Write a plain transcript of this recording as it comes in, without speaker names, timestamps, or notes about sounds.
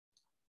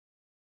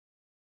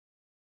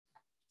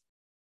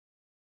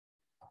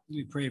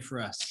We pray for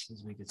us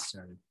as we get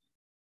started.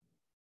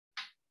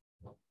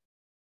 Our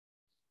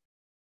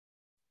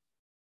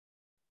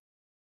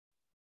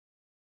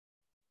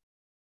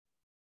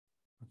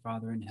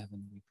Father in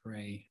heaven, we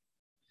pray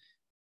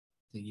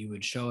that you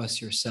would show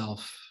us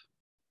yourself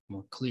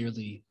more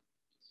clearly,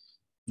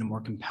 in a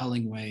more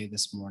compelling way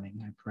this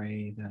morning. I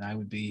pray that I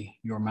would be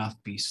your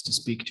mouthpiece to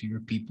speak to your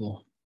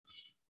people,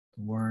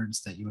 the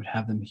words that you would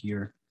have them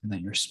hear, and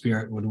that your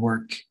Spirit would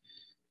work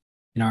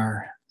in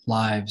our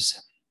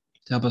lives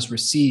to help us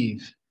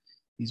receive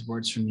these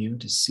words from you,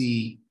 to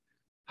see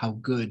how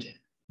good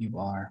you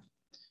are,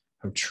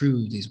 how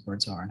true these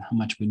words are, and how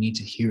much we need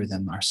to hear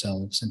them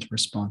ourselves and to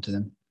respond to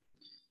them.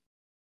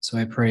 So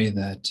I pray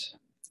that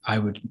I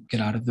would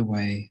get out of the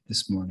way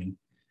this morning,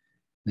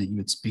 that you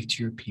would speak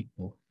to your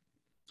people,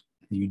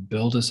 that you'd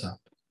build us up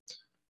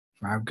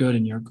for our good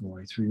and your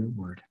glory through your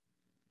word.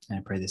 And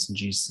I pray this in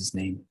Jesus'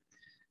 name.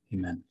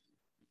 Amen.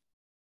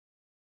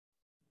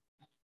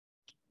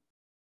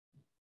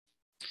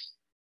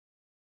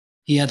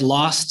 He had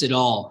lost it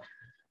all,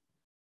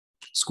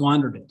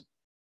 squandered it.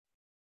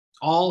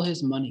 All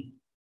his money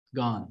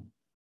gone,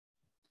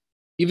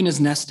 even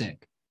his nest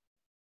egg.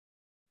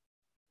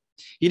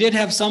 He did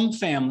have some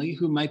family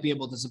who might be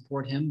able to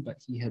support him,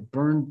 but he had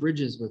burned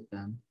bridges with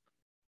them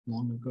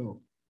long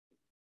ago.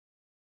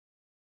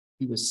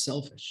 He was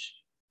selfish.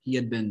 He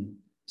had been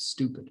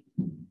stupid.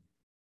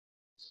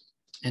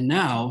 And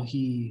now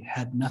he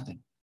had nothing.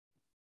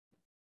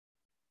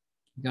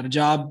 He got a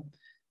job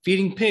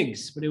feeding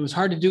pigs, but it was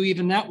hard to do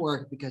even that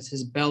work because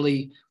his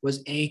belly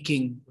was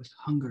aching with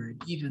hunger,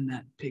 and even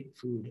that pig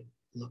food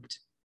looked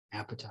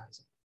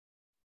appetizing.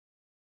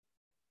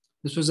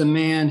 This was a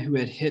man who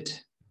had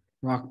hit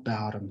rock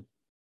bottom.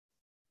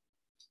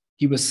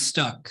 He was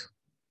stuck,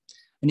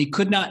 and he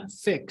could not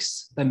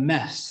fix the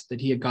mess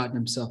that he had gotten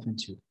himself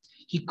into.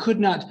 He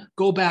could not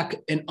go back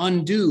and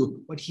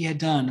undo what he had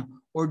done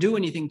or do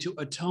anything to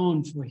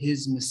atone for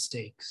his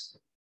mistakes.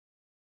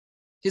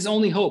 His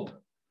only hope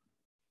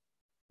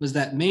was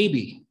that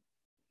maybe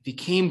if he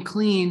came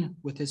clean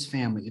with his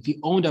family, if he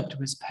owned up to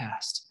his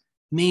past,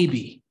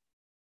 maybe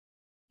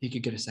he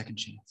could get a second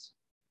chance.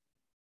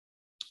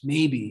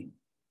 Maybe,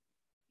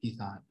 he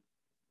thought,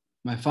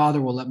 my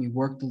father will let me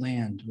work the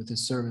land with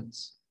his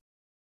servants.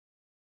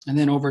 And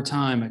then over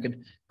time, I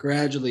could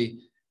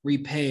gradually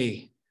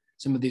repay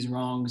some of these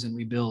wrongs and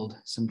rebuild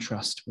some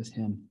trust with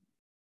him.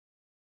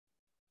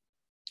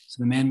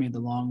 So the man made the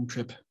long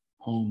trip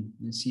home.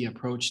 As he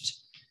approached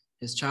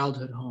his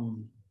childhood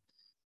home,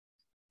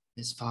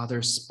 his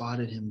father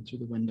spotted him through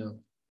the window.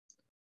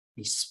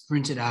 He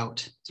sprinted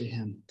out to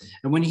him.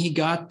 And when he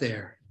got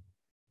there,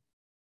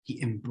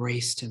 he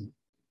embraced him.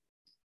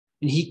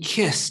 And he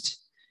kissed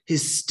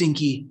his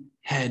stinky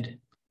head.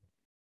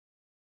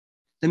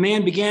 The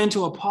man began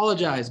to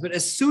apologize, but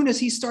as soon as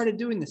he started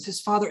doing this,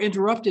 his father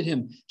interrupted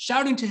him,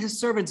 shouting to his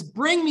servants,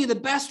 "Bring me the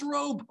best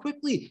robe,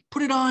 quickly,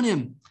 put it on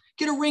him.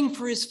 Get a ring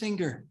for his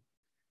finger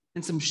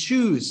and some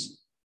shoes.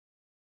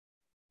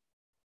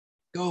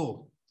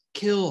 Go,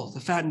 kill the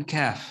fattened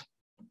calf.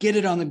 Get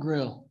it on the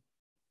grill.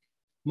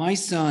 My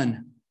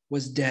son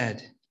was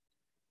dead,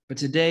 but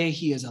today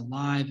he is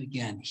alive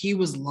again. He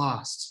was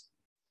lost,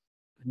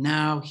 but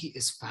now he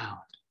is found.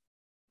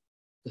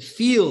 The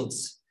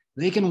fields,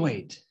 they can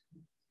wait.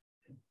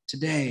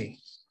 Today,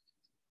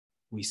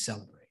 we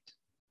celebrate."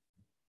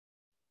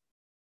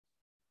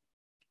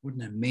 What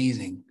an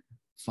amazing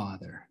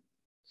father.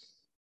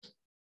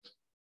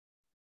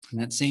 And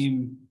that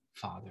same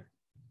father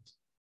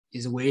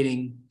is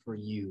waiting for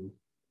you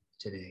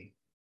today.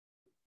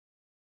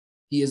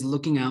 He is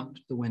looking out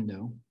the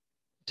window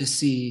to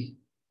see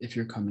if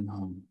you're coming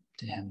home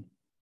to him.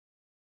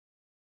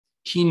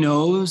 He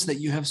knows that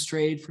you have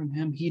strayed from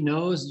him. He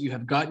knows that you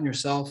have gotten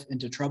yourself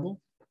into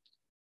trouble.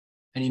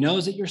 And he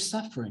knows that you're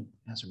suffering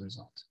as a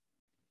result.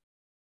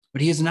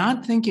 But he is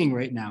not thinking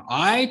right now,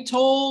 I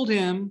told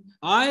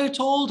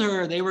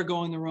her they were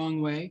going the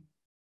wrong way.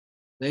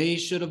 They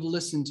should have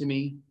listened to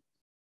me.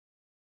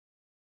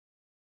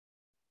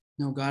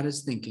 No, God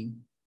is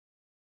thinking,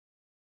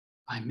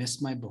 I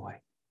miss my boy.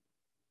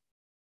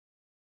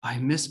 I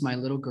miss my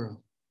little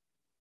girl.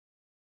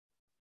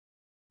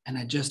 And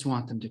I just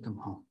want them to come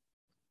home.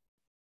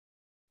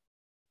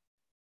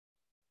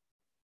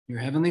 Your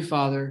heavenly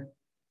Father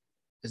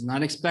is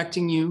not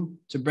expecting you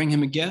to bring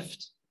him a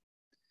gift.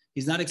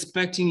 He's not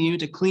expecting you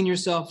to clean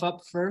yourself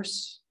up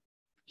first.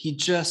 He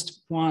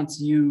just wants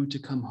you to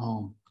come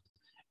home.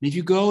 And if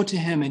you go to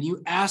him and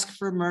you ask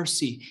for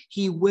mercy,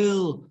 he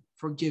will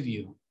forgive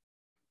you.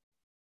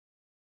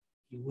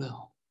 He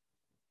will.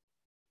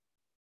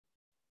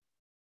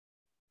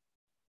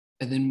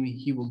 And then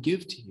he will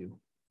give to you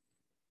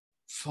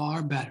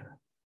far better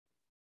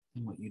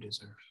than what you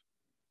deserve.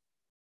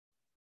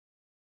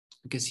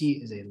 Because he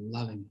is a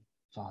loving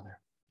Father.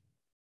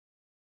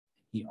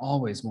 He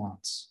always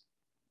wants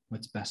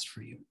what's best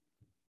for you.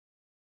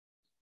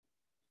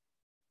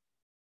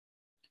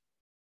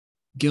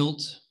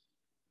 Guilt,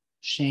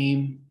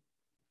 shame,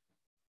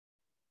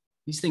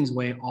 these things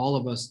weigh all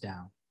of us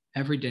down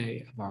every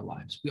day of our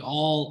lives. We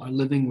all are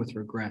living with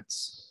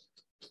regrets.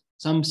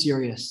 some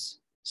serious,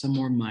 some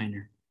more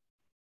minor,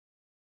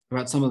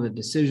 about some of the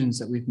decisions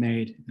that we've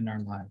made in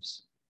our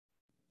lives.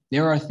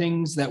 There are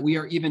things that we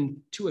are even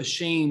too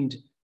ashamed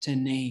to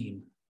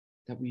name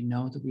that we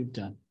know that we've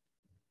done.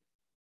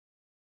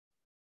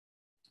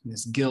 And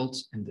this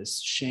guilt and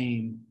this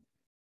shame,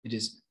 it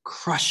is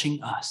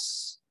crushing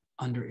us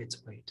under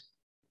its weight.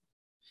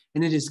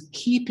 And it is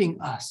keeping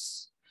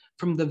us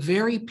from the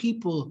very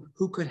people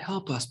who could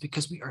help us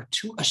because we are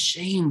too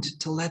ashamed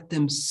to let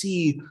them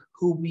see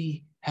who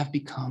we have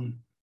become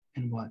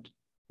and what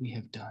we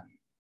have done.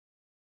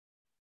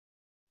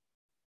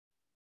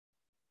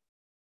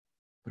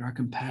 But our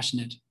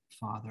compassionate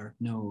Father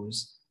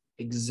knows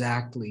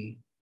exactly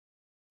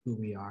who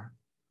we are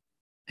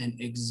and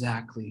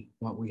exactly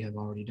what we have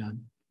already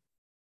done.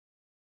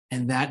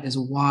 And that is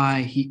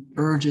why he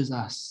urges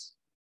us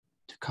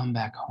to come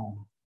back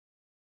home.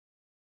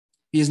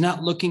 He is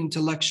not looking to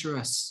lecture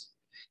us.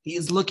 He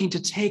is looking to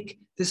take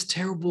this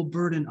terrible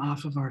burden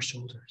off of our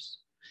shoulders.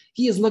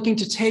 He is looking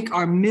to take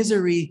our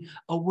misery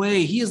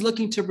away. He is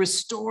looking to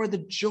restore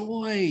the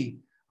joy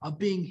of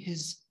being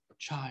his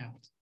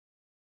child.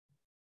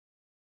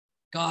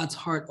 God's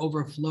heart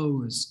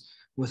overflows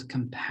with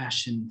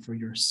compassion for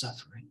your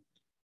suffering,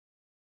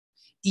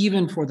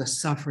 even for the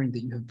suffering that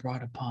you have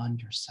brought upon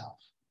yourself.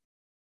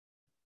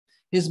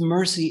 His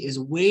mercy is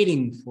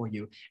waiting for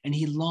you, and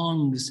he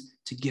longs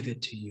to give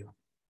it to you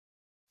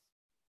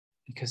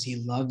because he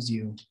loves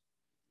you.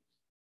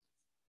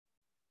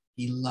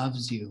 He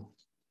loves you,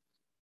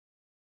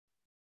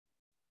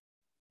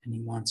 and he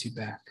wants you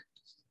back.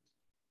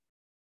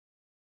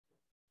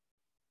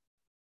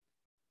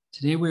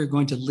 Today, we're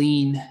going to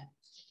lean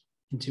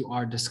into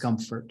our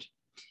discomfort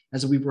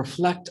as we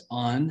reflect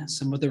on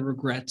some of the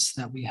regrets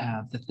that we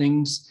have, the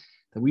things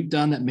that we've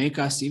done that make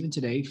us even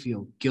today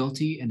feel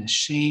guilty and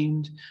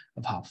ashamed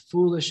of how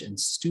foolish and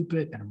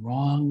stupid and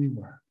wrong we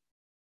were.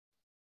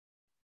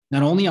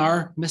 Not only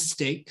our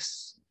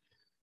mistakes,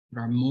 but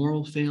our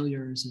moral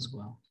failures as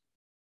well.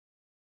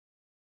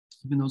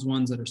 Even those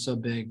ones that are so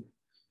big,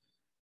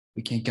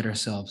 we can't get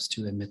ourselves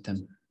to admit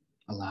them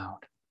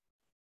aloud.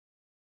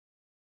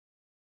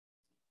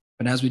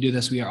 But as we do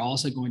this, we are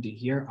also going to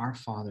hear our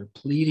Father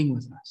pleading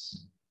with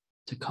us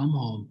to come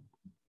home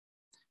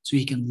so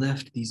he can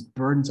lift these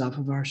burdens off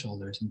of our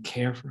shoulders and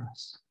care for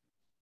us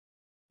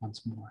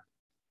once more.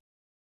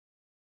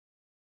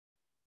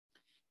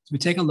 As we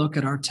take a look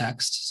at our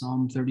text,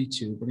 Psalm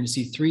 32, we're going to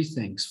see three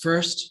things.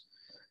 First,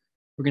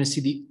 we're going to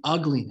see the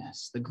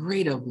ugliness, the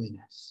great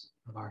ugliness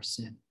of our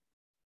sin.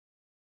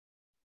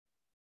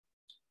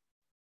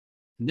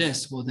 And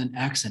this will then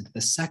accent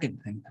the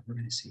second thing that we're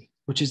going to see,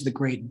 which is the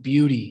great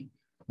beauty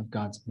of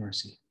God's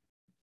mercy.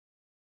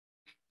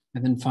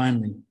 And then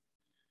finally,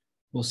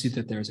 we'll see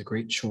that there is a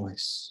great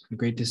choice, a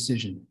great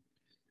decision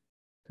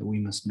that we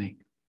must make.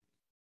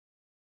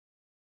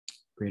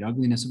 The great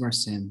ugliness of our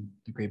sin,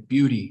 the great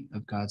beauty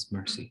of God's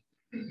mercy,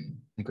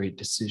 the great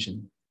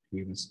decision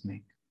we must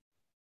make.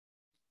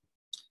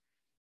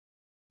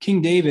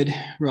 King David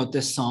wrote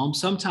this psalm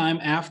sometime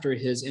after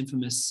his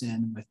infamous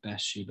sin with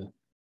Bathsheba.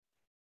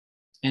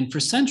 And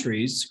for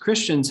centuries,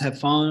 Christians have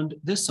found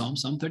this psalm,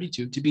 Psalm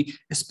 32, to be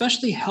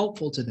especially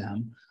helpful to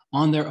them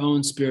on their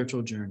own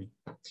spiritual journey.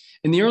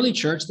 In the early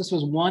church, this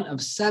was one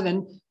of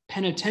 7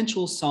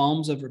 penitential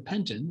psalms of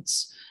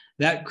repentance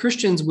that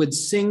Christians would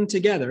sing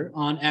together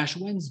on Ash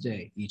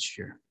Wednesday each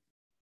year.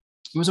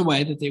 It was a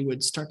way that they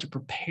would start to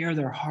prepare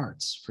their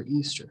hearts for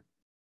Easter.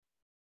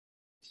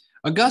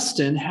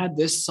 Augustine had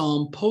this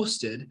psalm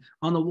posted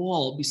on the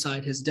wall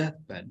beside his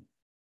deathbed.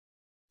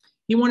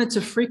 He wanted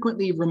to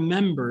frequently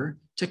remember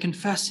to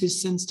confess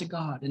his sins to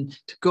God and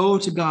to go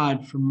to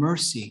God for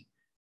mercy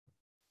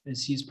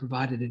as he's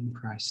provided it in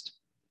Christ.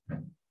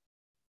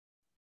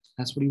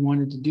 That's what he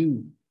wanted to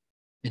do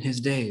in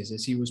his days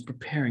as he was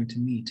preparing to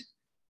meet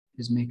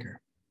his Maker.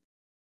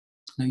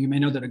 Now, you may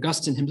know that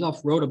Augustine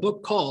himself wrote a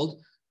book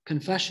called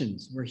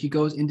Confessions, where he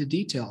goes into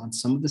detail on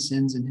some of the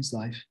sins in his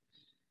life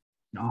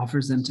and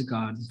offers them to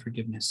God in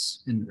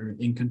forgiveness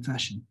in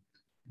confession.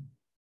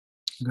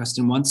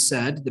 Augustine once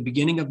said, "The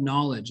beginning of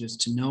knowledge is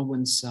to know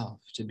oneself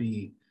to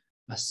be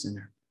a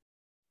sinner."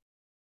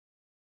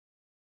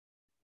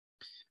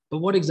 But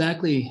what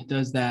exactly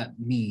does that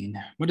mean?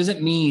 What does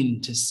it mean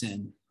to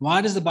sin?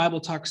 Why does the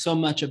Bible talk so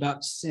much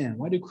about sin?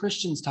 Why do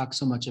Christians talk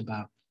so much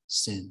about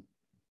sin?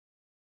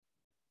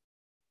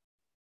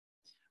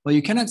 Well,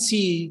 you cannot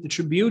see the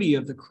true beauty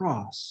of the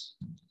cross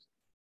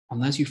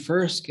unless you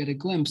first get a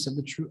glimpse of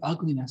the true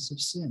ugliness of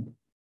sin.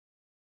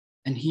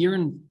 And here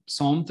in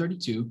Psalm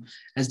 32,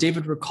 as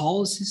David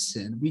recalls his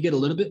sin, we get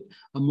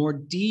a more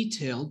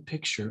detailed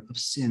picture of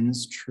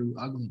sin's true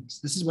ugliness.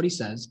 This is what he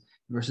says,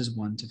 verses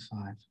 1 to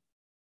 5.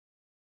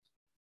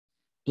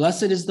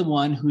 "Blessed is the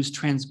one whose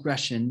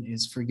transgression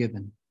is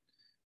forgiven,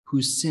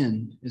 whose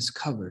sin is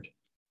covered.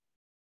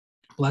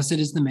 Blessed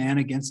is the man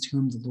against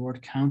whom the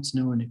Lord counts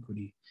no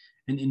iniquity,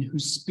 and in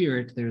whose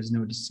spirit there is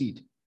no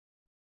deceit.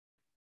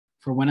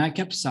 For when I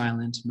kept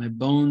silent, my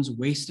bones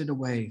wasted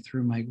away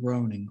through my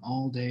groaning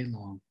all day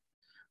long.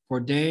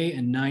 For day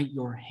and night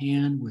your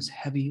hand was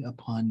heavy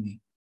upon me.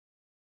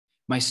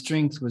 My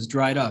strength was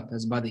dried up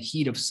as by the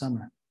heat of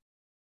summer.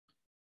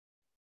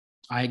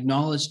 I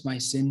acknowledged my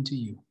sin to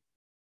you,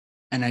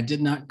 and I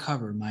did not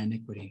cover my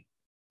iniquity.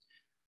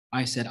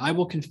 I said, I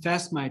will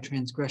confess my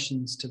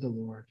transgressions to the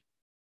Lord,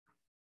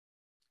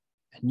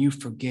 and you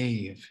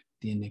forgave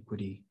the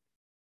iniquity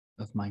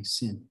of my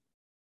sin.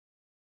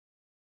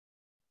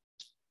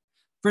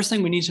 First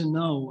thing we need to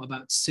know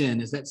about sin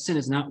is that sin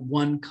is not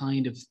one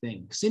kind of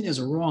thing. Sin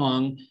is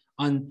wrong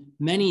on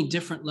many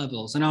different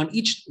levels, and on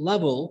each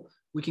level,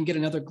 we can get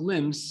another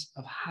glimpse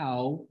of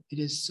how it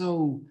is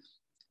so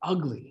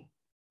ugly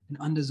and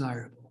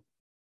undesirable.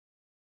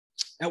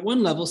 At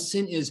one level,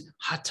 sin is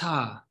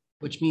hata,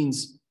 which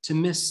means to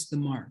miss the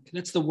mark.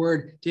 That's the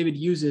word David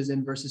uses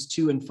in verses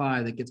 2 and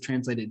 5 that gets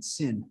translated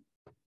sin.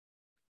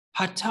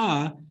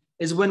 Hata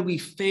is when we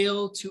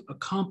fail to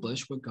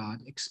accomplish what God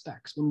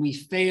expects, when we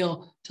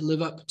fail to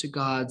live up to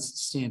God's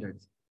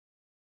standards.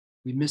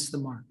 We miss the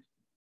mark.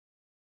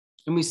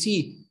 And we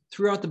see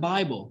throughout the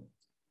Bible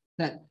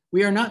that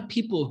we are not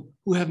people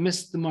who have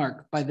missed the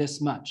mark by this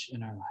much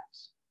in our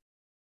lives.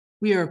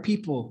 We are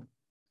people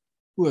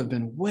who have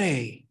been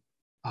way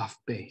off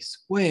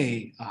base,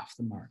 way off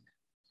the mark.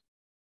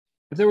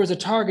 If there was a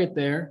target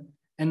there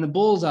and the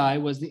bullseye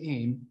was the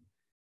aim,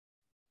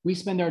 we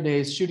spend our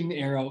days shooting the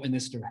arrow in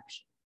this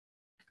direction.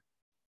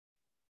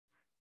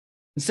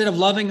 Instead of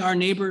loving our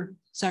neighbor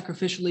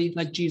sacrificially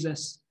like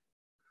Jesus,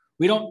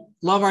 we don't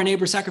love our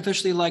neighbor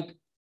sacrificially like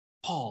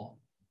Paul.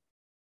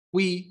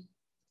 We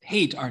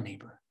hate our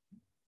neighbor.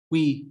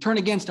 We turn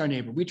against our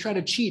neighbor. We try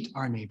to cheat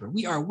our neighbor.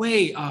 We are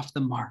way off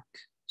the mark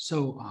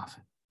so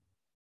often.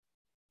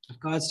 If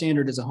God's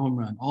standard is a home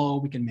run, all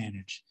we can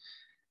manage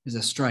is a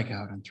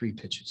strikeout on 3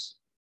 pitches.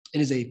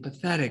 It is a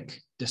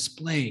pathetic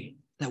display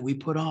that we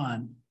put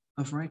on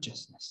of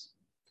righteousness.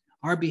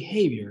 Our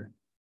behavior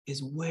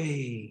is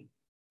way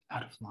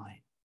out of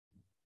line.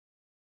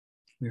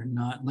 We are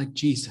not like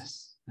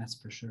Jesus, that's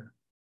for sure.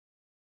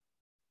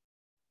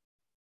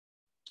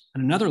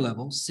 On another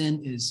level,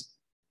 sin is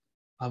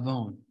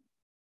avon,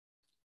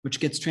 which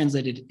gets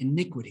translated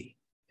iniquity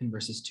in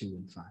verses 2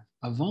 and 5.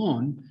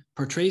 Avon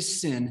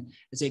portrays sin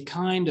as a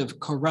kind of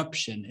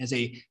corruption, as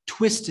a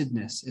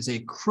twistedness, as a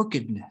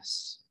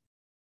crookedness.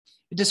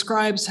 It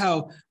describes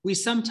how we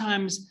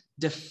sometimes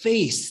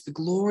deface the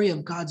glory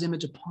of God's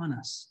image upon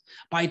us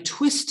by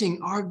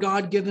twisting our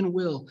God-given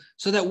will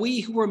so that we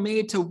who were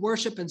made to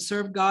worship and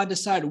serve God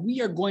decide we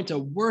are going to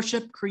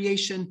worship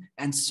creation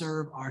and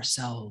serve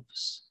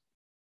ourselves.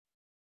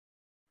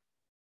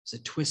 It's a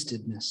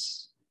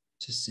twistedness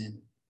to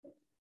sin.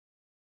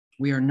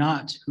 We are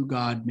not who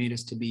God made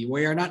us to be.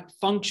 We are not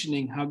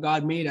functioning how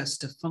God made us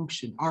to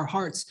function. Our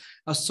hearts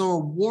are so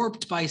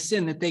warped by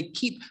sin that they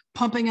keep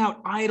pumping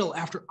out idol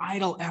after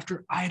idol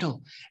after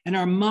idol. And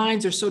our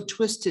minds are so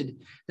twisted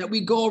that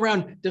we go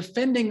around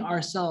defending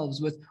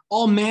ourselves with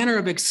all manner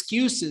of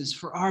excuses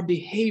for our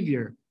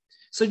behavior.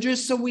 So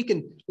just so we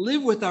can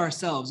live with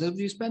ourselves, as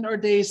we spend our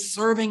days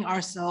serving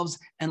ourselves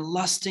and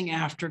lusting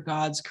after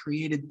God's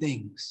created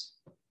things.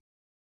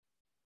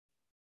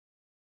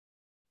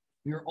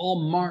 We are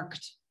all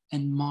marked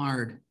and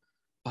marred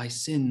by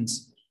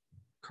sin's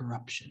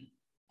corruption.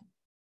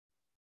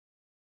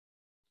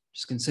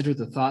 Just consider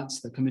the thoughts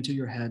that come into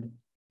your head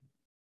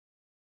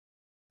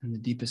and the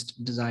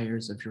deepest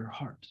desires of your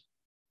heart.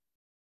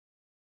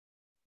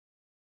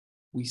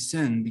 We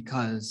sin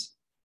because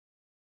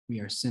we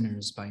are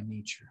sinners by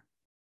nature.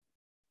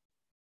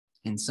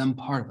 And some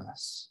part of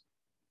us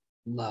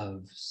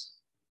loves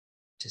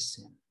to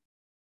sin.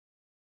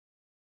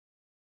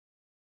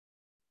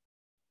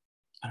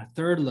 On a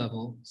third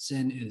level,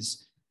 sin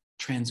is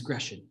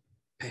transgression,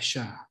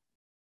 pesha.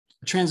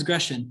 A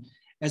transgression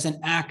as an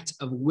act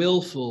of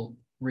willful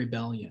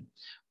rebellion.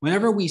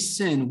 Whenever we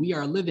sin, we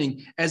are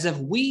living as if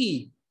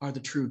we are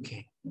the true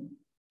king.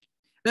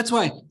 That's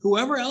why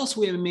whoever else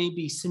we may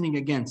be sinning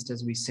against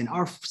as we sin,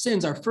 our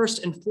sins are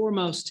first and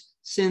foremost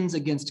sins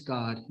against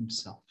God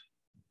himself.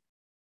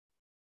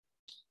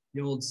 The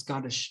old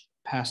Scottish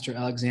pastor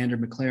Alexander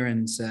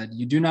MacLaren said,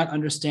 "You do not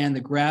understand the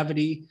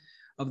gravity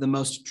of the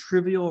most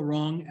trivial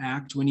wrong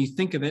act when you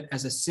think of it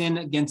as a sin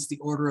against the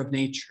order of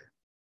nature,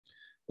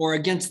 or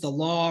against the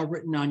law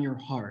written on your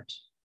heart,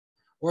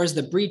 or as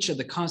the breach of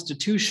the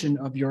constitution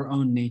of your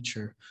own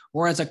nature,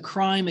 or as a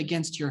crime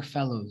against your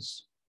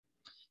fellows.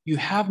 You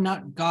have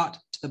not got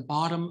to the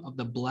bottom of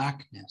the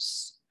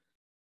blackness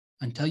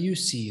until you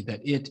see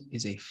that it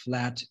is a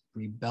flat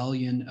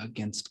rebellion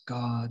against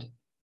God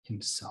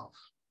himself."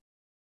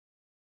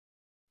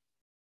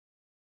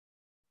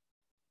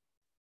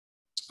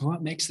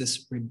 What makes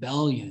this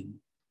rebellion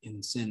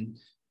in sin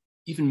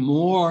even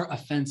more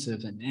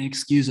offensive and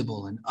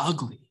inexcusable and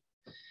ugly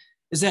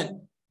is that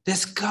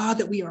this God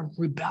that we are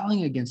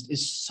rebelling against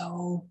is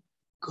so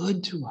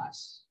good to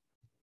us.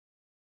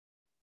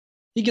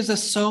 He gives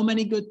us so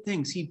many good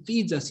things. He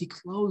feeds us. He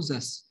clothes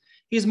us.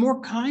 He is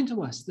more kind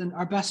to us than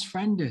our best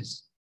friend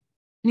is.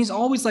 And he's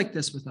always like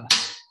this with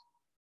us.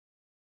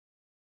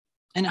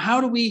 And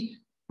how do we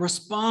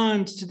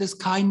respond to this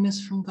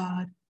kindness from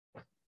God?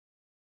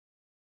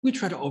 We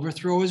try to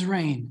overthrow his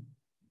reign.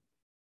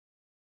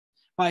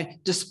 by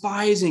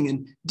despising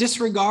and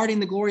disregarding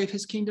the glory of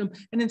his kingdom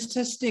and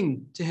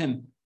insisting to him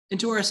and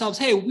to ourselves,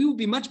 hey, we would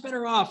be much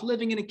better off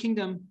living in a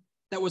kingdom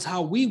that was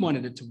how we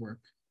wanted it to work.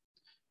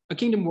 A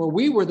kingdom where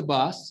we were the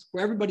boss,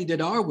 where everybody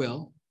did our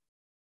will,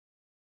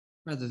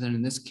 rather than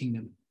in this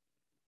kingdom.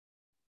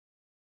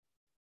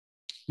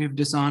 We have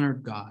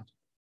dishonored God.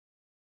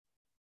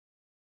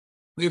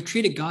 We have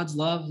treated God's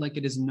love like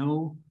it is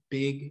no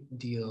big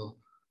deal.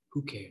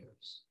 Who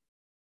cares?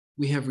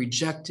 We have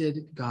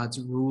rejected God's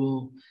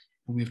rule,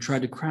 and we have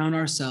tried to crown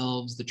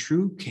ourselves the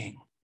true king,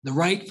 the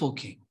rightful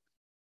king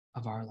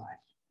of our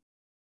life.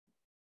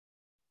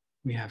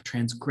 We have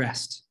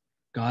transgressed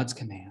God's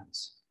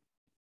commands,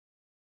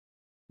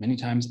 many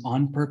times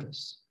on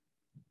purpose,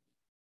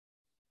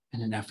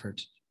 in an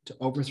effort to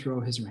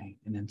overthrow his reign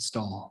and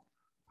install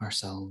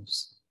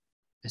ourselves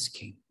as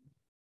king.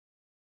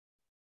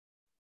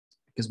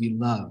 Because we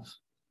love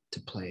to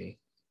play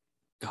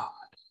God.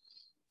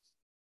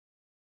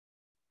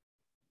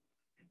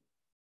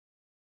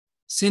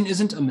 Sin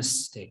isn't a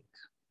mistake,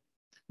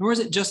 nor is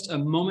it just a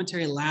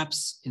momentary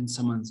lapse in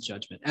someone's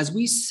judgment. As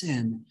we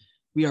sin,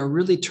 we are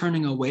really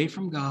turning away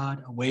from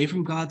God, away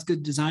from God's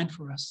good design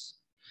for us.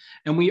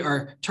 And we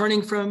are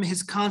turning from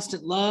his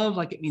constant love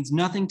like it means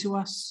nothing to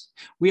us.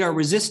 We are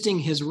resisting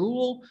his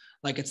rule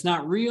like it's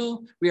not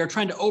real. We are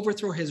trying to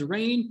overthrow his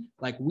reign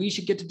like we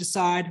should get to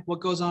decide what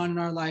goes on in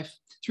our life.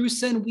 Through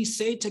sin, we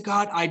say to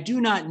God, I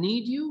do not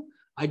need you.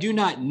 I do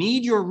not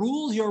need your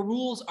rules. Your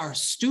rules are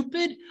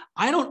stupid.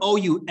 I don't owe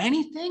you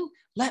anything.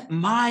 Let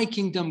my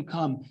kingdom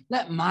come.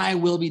 Let my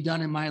will be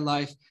done in my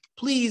life.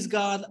 Please,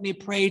 God, let me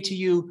pray to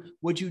you.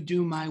 Would you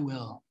do my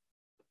will?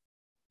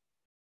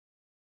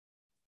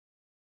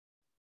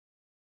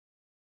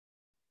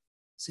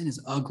 Sin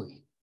is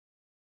ugly.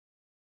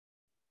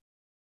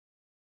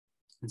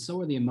 And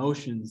so are the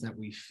emotions that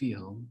we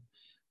feel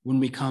when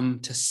we come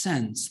to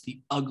sense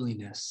the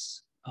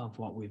ugliness of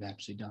what we've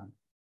actually done.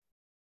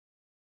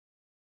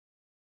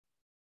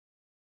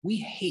 We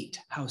hate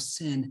how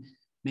sin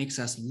makes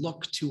us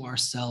look to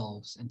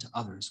ourselves and to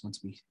others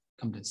once we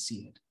come to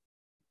see it.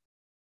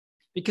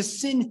 Because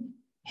sin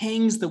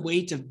hangs the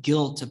weight of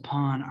guilt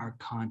upon our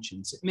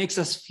conscience. It makes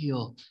us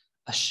feel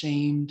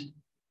ashamed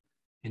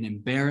and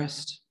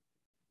embarrassed.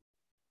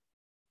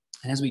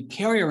 And as we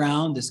carry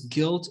around this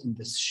guilt and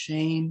this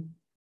shame,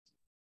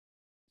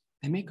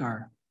 they make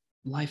our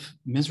life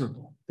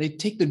miserable. They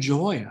take the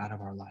joy out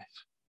of our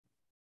life.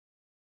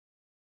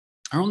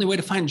 Our only way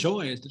to find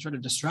joy is to try to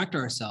distract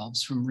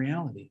ourselves from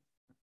reality.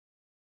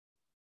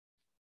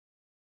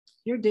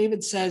 Here,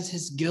 David says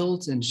his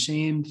guilt and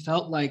shame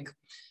felt like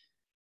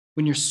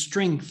when your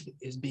strength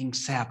is being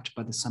sapped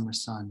by the summer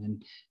sun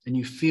and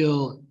you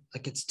feel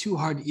like it's too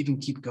hard to even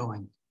keep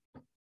going.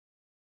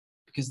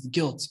 Because the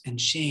guilt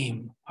and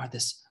shame are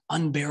this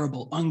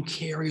unbearable,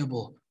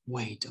 uncarryable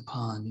weight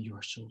upon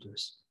your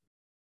shoulders.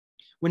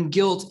 When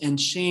guilt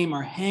and shame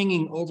are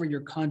hanging over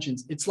your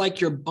conscience, it's like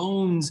your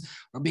bones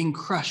are being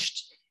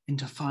crushed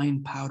into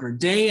fine powder.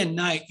 Day and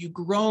night, you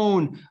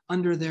groan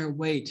under their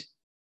weight.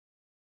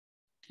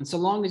 And so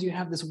long as you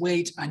have this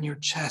weight on your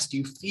chest,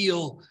 you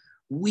feel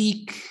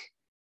weak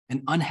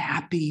and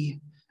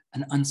unhappy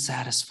and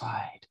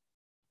unsatisfied.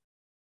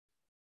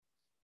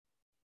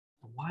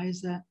 Why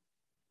is that?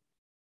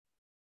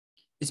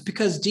 It's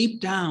because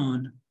deep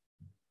down,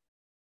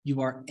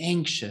 you are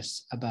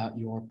anxious about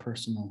your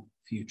personal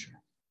future.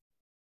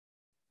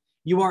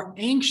 You are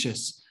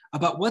anxious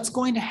about what's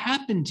going to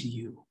happen to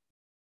you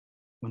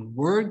when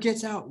word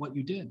gets out what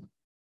you did.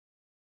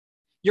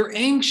 You're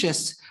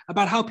anxious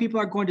about how people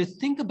are going to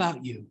think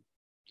about you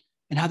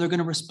and how they're going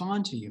to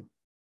respond to you.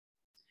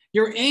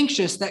 You're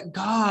anxious that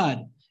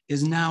God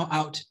is now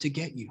out to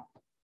get you.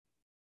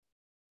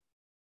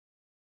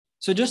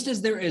 So just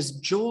as there is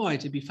joy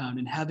to be found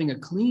in having a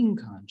clean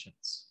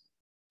conscience,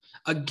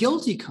 a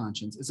guilty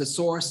conscience is a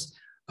source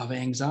of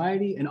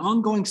anxiety and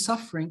ongoing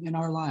suffering in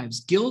our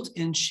lives. Guilt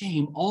and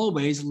shame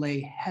always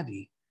lay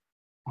heavy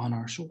on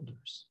our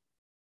shoulders.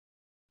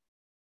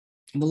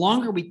 And the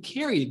longer we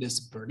carry this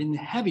burden, the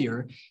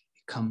heavier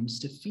it comes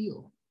to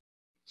feel.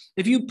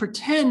 If you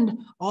pretend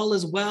all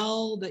is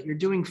well, that you're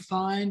doing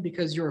fine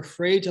because you're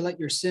afraid to let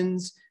your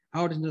sins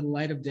out into the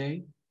light of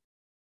day,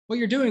 what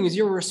you're doing is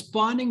you're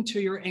responding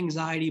to your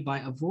anxiety by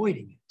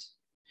avoiding it.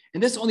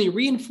 And this only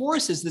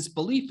reinforces this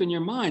belief in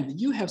your mind that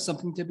you have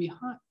something to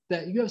hide,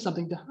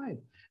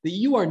 that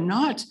you are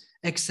not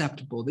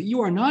acceptable, that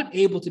you are not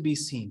able to be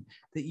seen,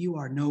 that you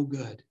are no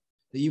good,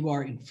 that you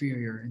are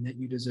inferior, and that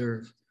you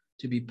deserve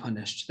to be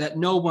punished, that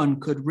no one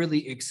could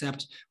really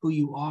accept who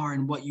you are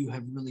and what you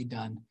have really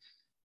done,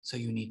 so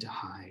you need to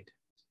hide.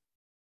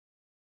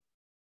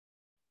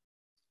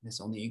 This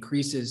only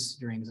increases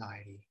your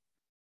anxiety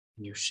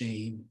and your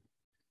shame,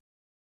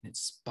 and it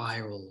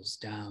spirals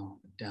down,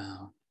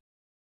 down.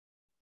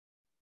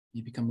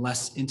 You become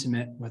less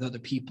intimate with other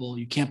people.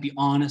 You can't be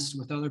honest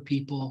with other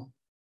people.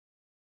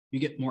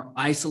 You get more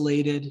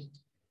isolated.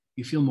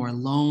 You feel more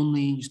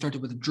lonely. You start to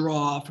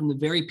withdraw from the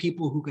very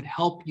people who could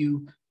help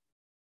you.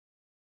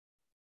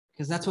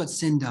 Because that's what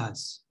sin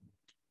does.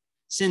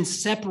 Sin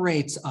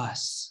separates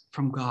us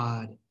from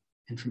God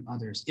and from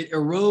others. It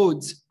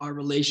erodes our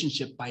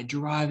relationship by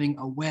driving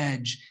a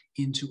wedge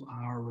into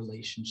our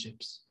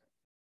relationships.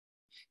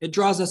 It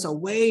draws us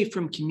away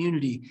from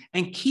community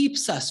and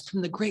keeps us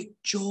from the great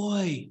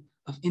joy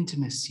of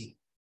intimacy.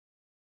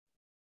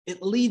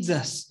 It leads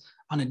us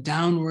on a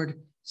downward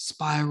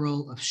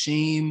spiral of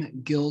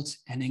shame, guilt,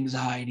 and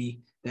anxiety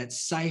that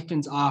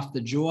siphons off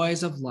the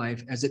joys of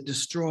life as it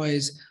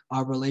destroys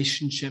our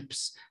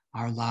relationships,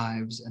 our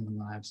lives, and the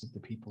lives of the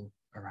people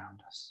around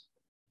us.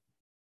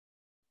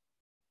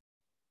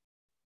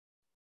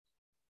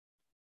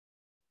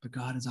 But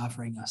God is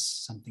offering us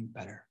something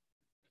better.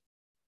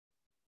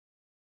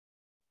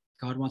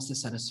 God wants to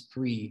set us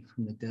free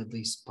from the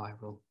deadly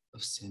spiral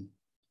of sin.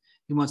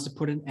 He wants to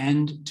put an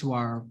end to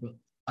our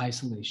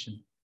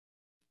isolation.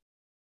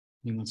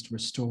 He wants to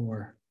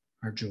restore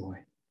our joy.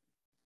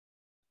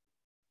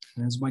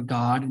 And that's why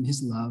God, in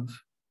his love,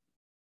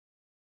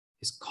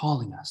 is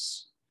calling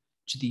us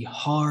to the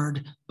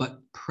hard but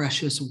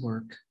precious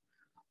work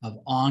of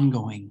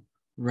ongoing,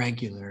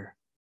 regular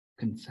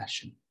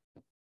confession.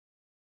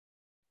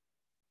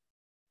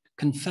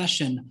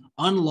 Confession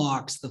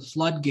unlocks the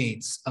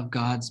floodgates of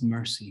God's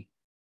mercy,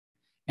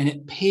 and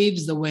it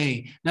paves the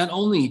way not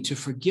only to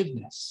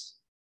forgiveness,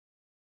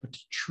 but to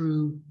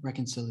true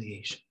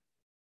reconciliation.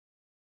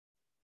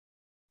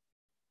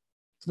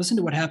 Listen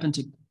to what happened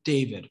to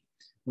David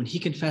when he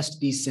confessed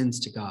these sins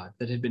to God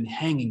that had been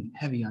hanging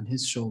heavy on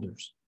his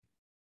shoulders.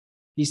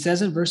 He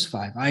says in verse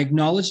 5, I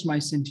acknowledged my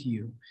sin to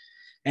you,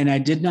 and I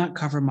did not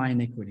cover my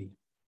iniquity.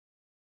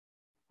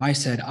 I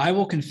said, I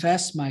will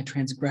confess my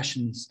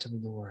transgressions to the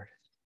Lord,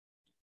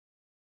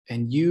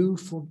 and you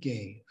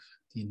forgave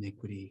the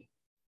iniquity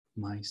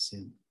of my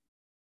sin.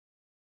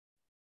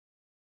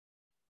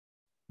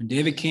 When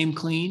David came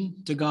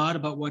clean to God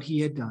about what he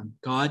had done,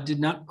 God did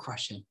not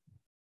crush him.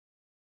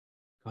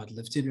 God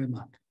lifted him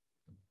up.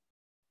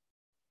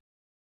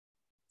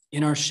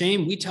 In our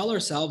shame, we tell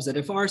ourselves that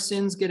if our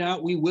sins get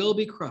out, we will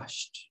be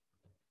crushed.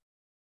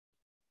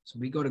 So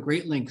we go to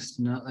great lengths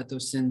to not let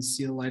those sins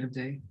see the light of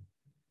day.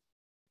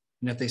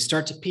 And if they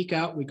start to peek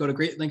out, we go to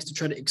great lengths to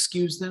try to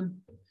excuse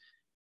them.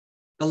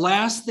 The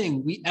last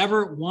thing we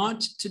ever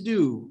want to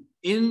do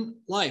in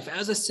life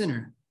as a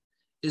sinner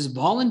is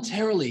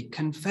voluntarily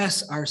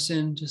confess our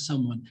sin to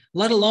someone,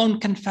 let alone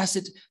confess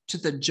it to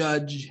the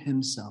judge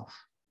himself.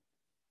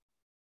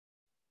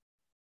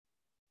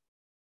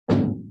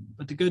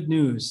 But the good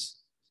news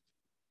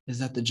is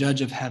that the judge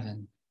of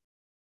heaven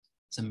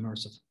is a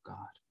merciful God.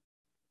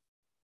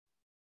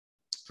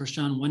 1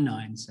 John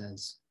 1:9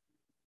 says,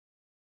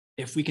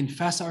 if we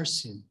confess our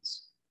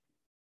sins,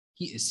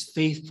 he is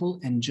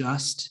faithful and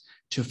just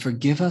to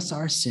forgive us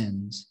our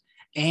sins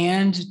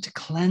and to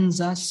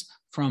cleanse us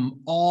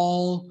from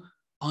all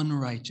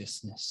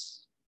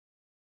unrighteousness.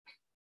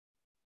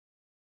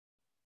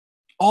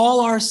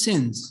 All our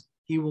sins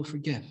he will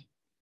forgive.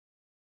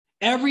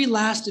 Every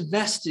last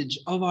vestige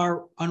of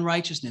our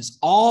unrighteousness,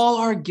 all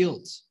our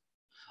guilt,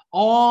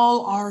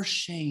 all our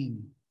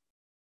shame,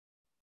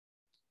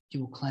 he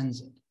will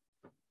cleanse it.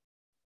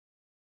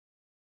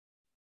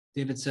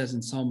 David says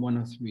in Psalm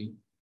 103,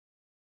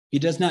 he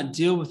does not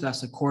deal with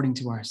us according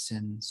to our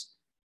sins,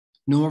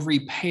 nor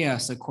repay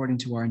us according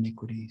to our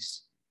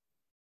iniquities.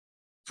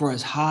 For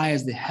as high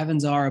as the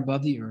heavens are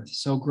above the earth,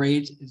 so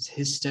great is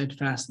his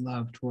steadfast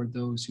love toward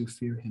those who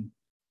fear him.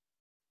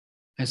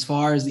 As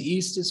far as the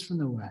east is from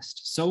the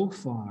west, so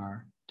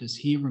far does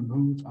he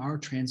remove our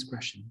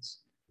transgressions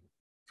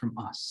from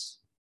us.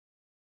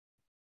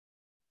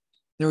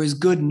 There is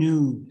good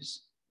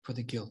news for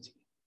the guilty.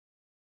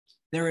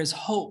 There is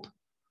hope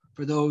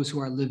for those who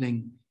are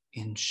living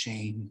in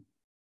shame.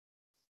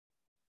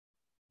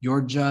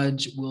 Your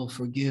judge will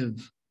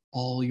forgive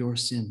all your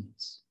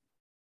sins,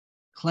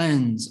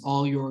 cleanse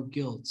all your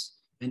guilt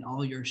and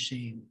all your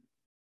shame.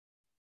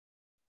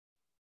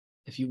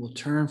 If you will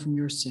turn from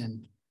your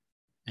sin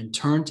and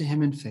turn to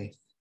him in faith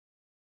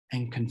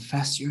and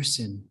confess your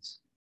sins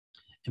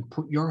and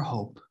put your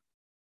hope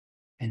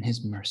in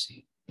his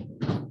mercy.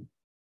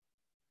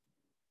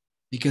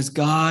 Because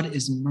God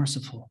is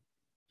merciful.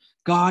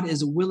 God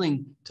is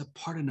willing to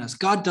pardon us.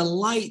 God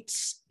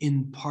delights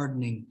in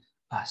pardoning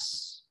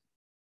us.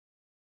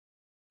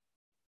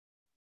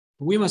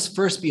 But we must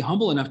first be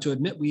humble enough to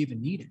admit we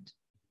even need it.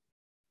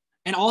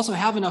 And also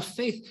have enough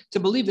faith to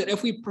believe that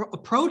if we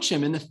approach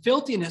him in the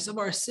filthiness of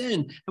our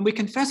sin and we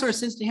confess our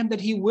sins to him,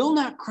 that he will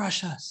not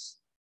crush us,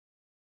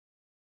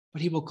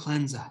 but he will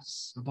cleanse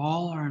us of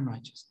all our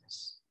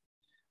unrighteousness.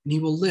 And he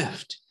will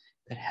lift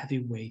that heavy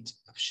weight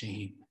of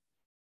shame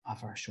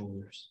off our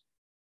shoulders.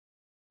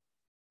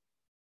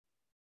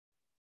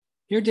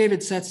 Here,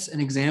 David sets an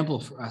example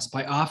for us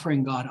by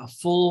offering God a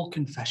full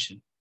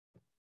confession.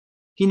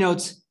 He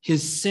notes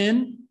his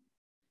sin,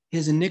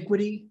 his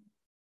iniquity,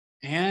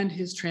 and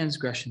his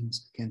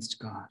transgressions against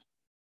God.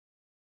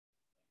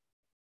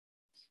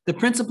 The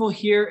principle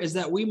here is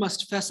that we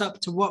must fess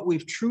up to what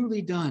we've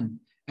truly done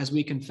as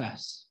we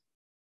confess.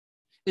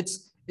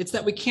 It's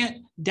that we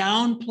can't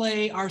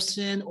downplay our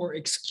sin or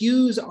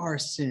excuse our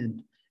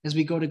sin as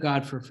we go to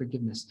God for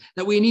forgiveness,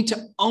 that we need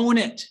to own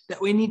it,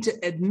 that we need to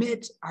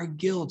admit our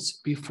guilt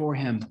before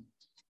him.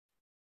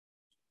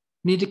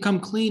 We need to come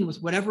clean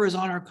with whatever is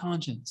on our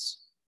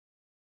conscience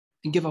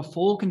and give a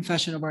full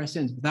confession of our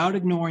sins without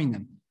ignoring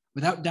them,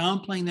 without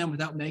downplaying them,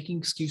 without making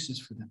excuses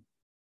for them.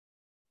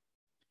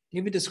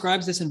 David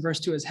describes this in verse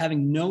 2 as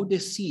having no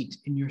deceit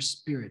in your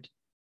spirit.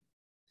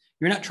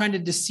 You're not trying to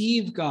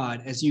deceive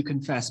God as you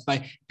confess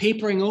by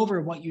papering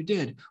over what you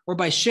did or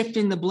by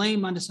shifting the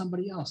blame onto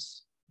somebody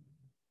else.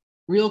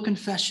 Real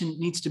confession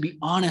needs to be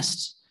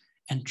honest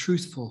and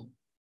truthful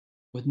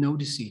with no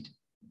deceit.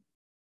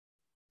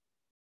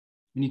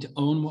 We need to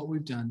own what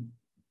we've done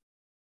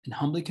and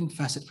humbly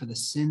confess it for the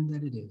sin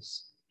that it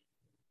is,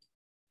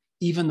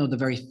 even though the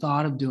very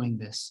thought of doing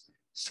this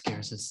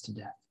scares us to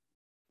death.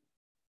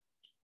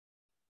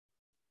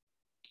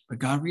 But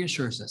God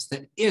reassures us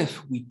that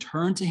if we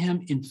turn to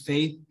him in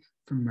faith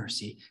for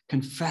mercy,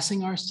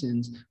 confessing our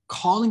sins,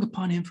 calling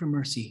upon him for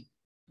mercy,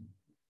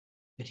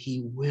 that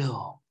he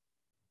will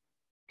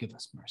give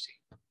us mercy.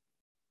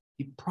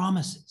 He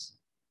promises.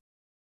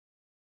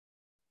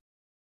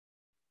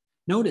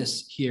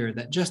 Notice here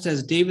that just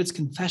as David's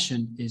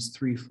confession is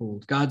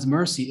threefold, God's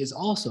mercy is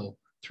also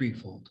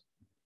threefold.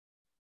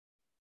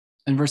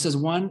 In verses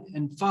 1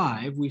 and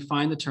 5, we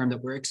find the term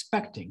that we're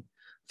expecting,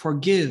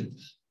 forgive.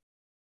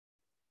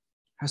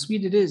 How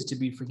sweet it is to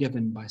be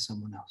forgiven by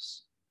someone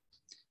else.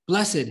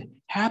 Blessed,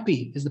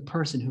 happy is the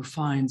person who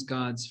finds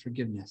God's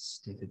forgiveness,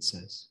 David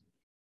says.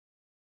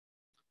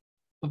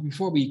 But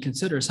before we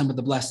consider some of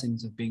the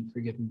blessings of being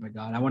forgiven by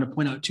God, I want to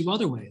point out two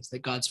other ways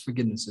that God's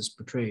forgiveness is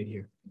portrayed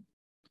here.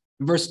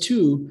 In verse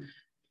 2,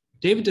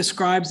 David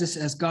describes this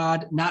as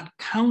God not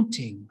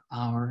counting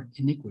our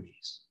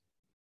iniquities.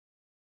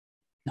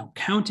 Now,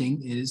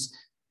 counting is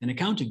an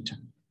accounting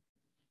term.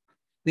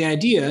 The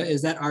idea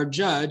is that our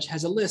judge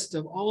has a list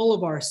of all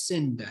of our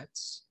sin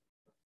debts.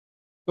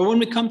 But when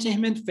we come to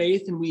him in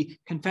faith and we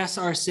confess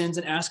our sins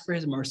and ask for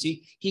his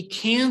mercy, he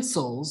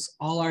cancels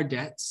all our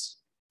debts.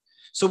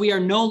 So we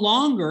are no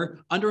longer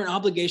under an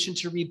obligation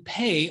to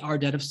repay our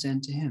debt of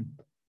sin to him.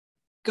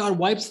 God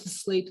wipes the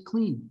slate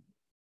clean.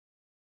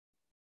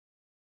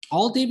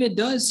 All David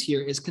does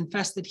here is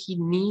confess that he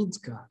needs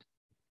God,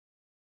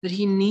 that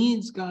he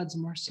needs God's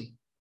mercy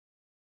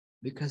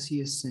because he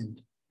has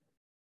sinned.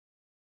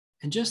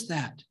 And just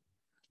that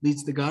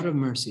leads the God of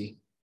mercy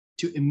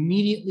to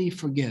immediately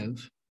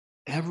forgive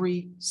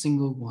every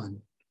single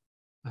one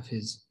of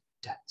his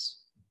debts.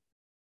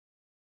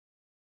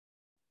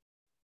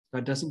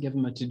 God doesn't give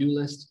him a to-do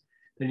list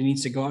that he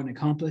needs to go out and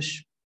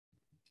accomplish.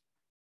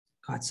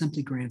 God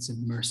simply grants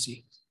him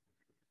mercy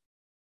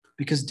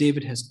because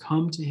David has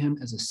come to him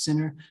as a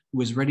sinner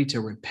who is ready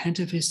to repent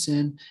of his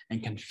sin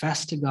and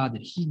confess to God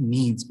that he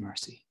needs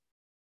mercy.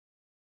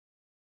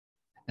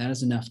 That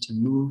is enough to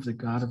move the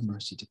God of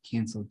mercy to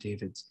cancel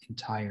David's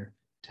entire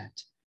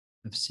debt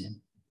of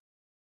sin.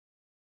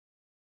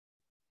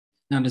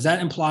 Now, does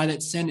that imply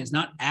that sin is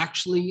not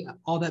actually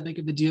all that big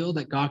of a deal,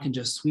 that God can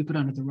just sweep it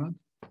under the rug?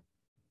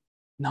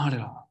 Not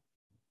at all.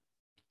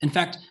 In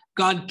fact,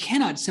 God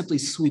cannot simply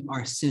sweep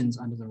our sins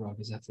under the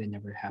rug as if they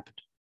never happened.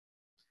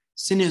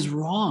 Sin is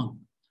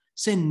wrong.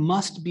 Sin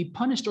must be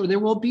punished, or there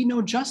will be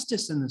no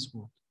justice in this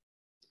world.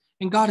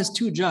 And God is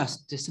too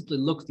just to simply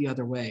look the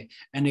other way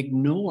and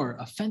ignore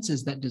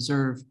offenses that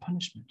deserve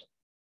punishment.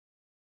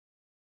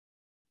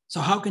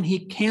 So how can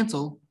he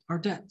cancel our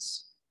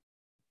debts?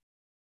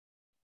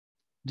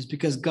 It is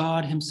because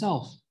God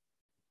himself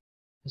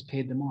has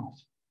paid them off.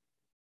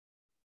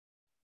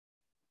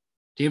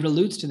 David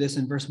alludes to this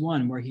in verse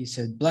 1, where he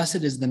said, "Blessed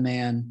is the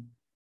man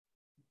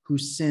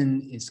whose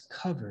sin is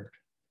covered."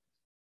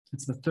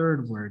 It's the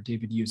third word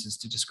David uses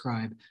to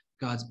describe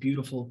God's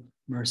beautiful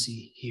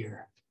mercy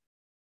here.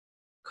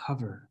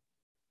 Cover.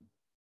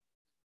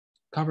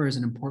 Cover is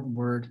an important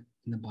word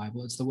in the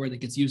Bible. It's the word that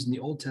gets used in the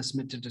Old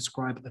Testament to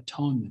describe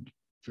atonement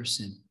for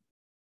sin.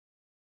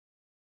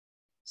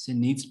 Sin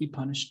needs to be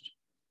punished.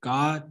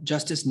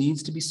 Justice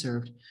needs to be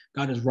served.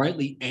 God is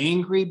rightly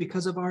angry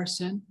because of our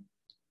sin,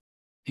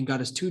 and God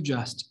is too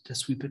just to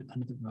sweep it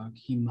under the rug.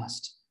 He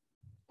must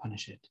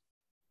punish it.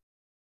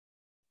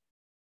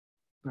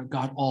 But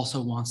God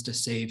also wants to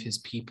save his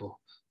people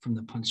from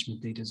the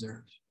punishment they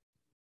deserve.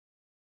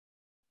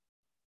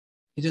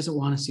 He doesn't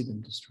want to see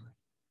them destroyed.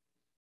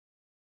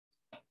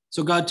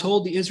 So God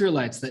told the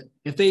Israelites that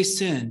if they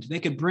sinned,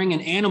 they could bring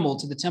an animal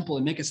to the temple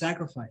and make a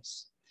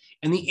sacrifice.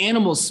 And the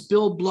animal's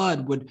spilled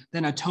blood would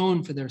then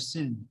atone for their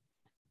sin.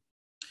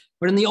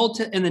 But in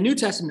the New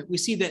Testament, we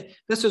see that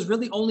this was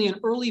really only an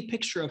early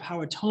picture of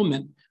how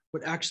atonement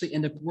would actually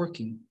end up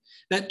working.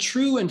 That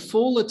true and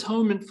full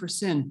atonement for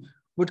sin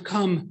would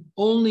come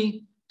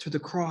only through the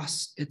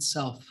cross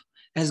itself,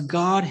 as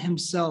God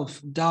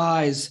himself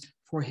dies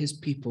for his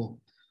people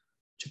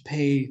to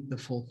pay the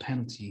full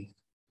penalty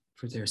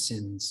for their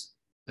sins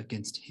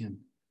against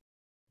him.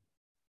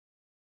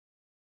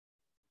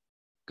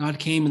 God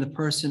came in the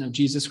person of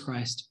Jesus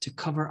Christ to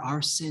cover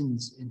our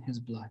sins in his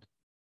blood,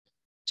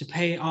 to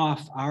pay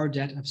off our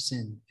debt of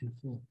sin in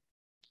full,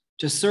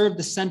 to serve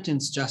the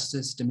sentence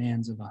justice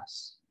demands of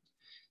us,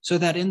 so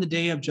that in the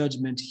day of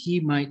judgment he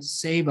might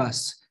save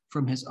us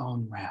from his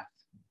own wrath.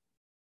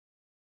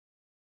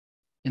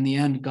 In the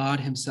end, God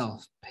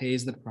himself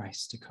pays the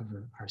price to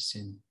cover our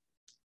sin,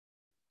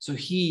 so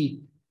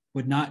he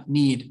would not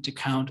need to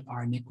count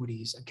our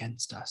iniquities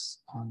against us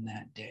on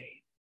that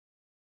day.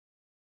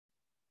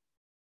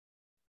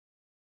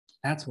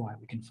 That's why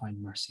we can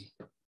find mercy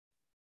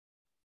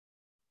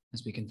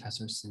as we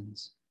confess our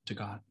sins to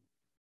God.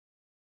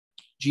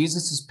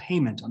 Jesus'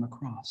 payment on the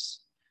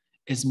cross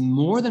is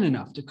more than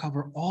enough to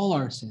cover all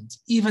our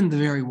sins, even the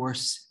very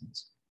worst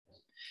sins.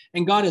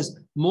 And God is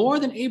more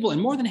than able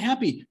and more than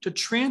happy to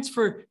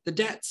transfer the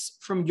debts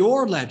from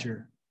your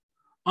ledger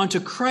onto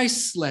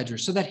Christ's ledger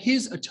so that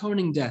his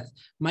atoning death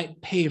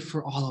might pay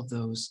for all of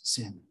those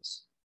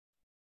sins.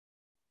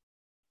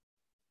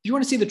 If you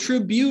want to see the true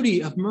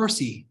beauty of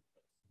mercy,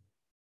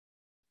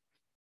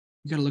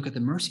 you got to look at the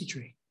mercy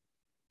tree,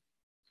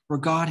 where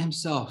God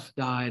himself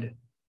died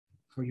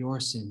for your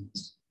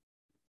sins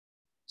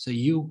so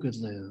you could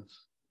live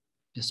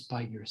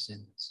despite your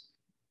sins.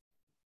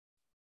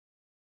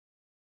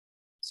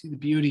 See the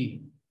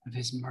beauty of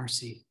his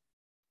mercy.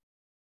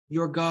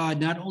 Your God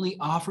not only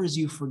offers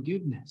you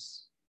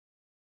forgiveness,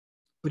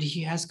 but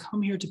he has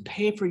come here to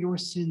pay for your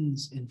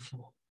sins in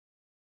full,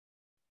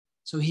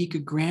 so he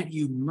could grant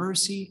you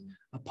mercy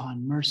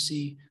upon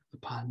mercy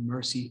upon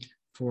mercy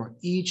for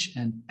each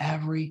and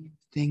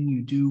everything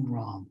you do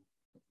wrong,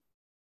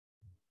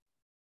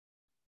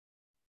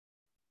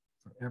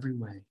 for every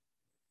way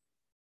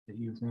that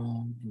you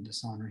wrong and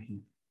dishonor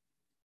him.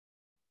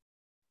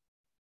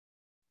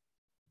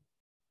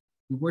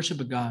 We worship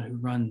a God who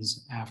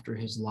runs after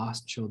his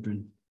lost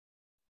children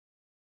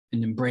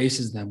and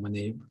embraces them when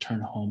they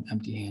return home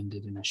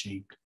empty-handed and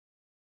ashamed.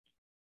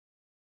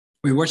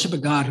 We worship a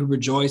God who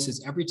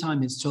rejoices every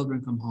time his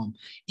children come home,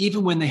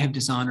 even when they have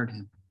dishonored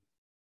him.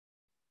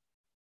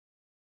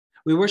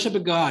 We worship a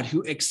God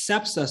who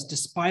accepts us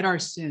despite our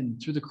sin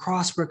through the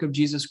cross work of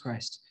Jesus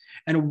Christ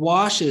and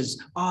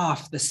washes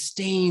off the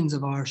stains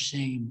of our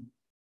shame.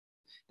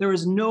 There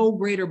is no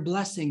greater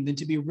blessing than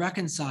to be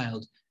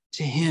reconciled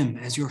to him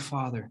as your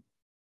Father.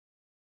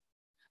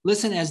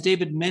 Listen as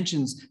David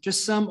mentions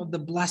just some of the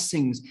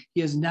blessings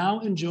he is now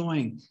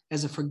enjoying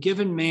as a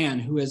forgiven man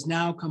who has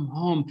now come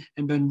home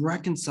and been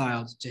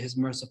reconciled to his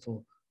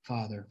merciful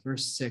Father.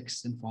 Verse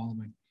 6 and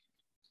following.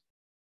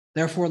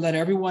 Therefore, let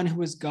everyone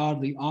who is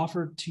godly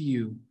offer prayer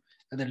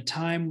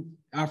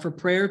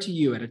to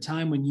you at a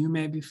time when you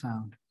may be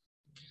found.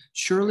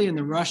 Surely in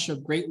the rush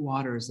of great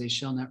waters they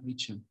shall not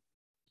reach him.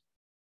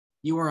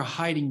 You are a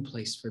hiding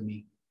place for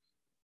me.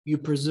 You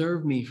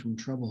preserve me from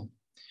trouble.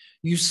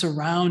 You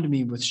surround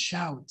me with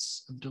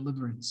shouts of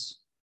deliverance.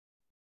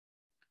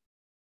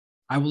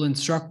 I will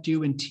instruct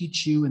you and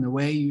teach you in the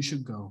way you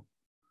should go.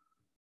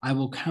 I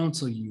will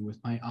counsel you with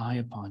my eye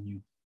upon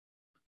you.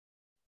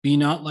 Be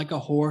not like a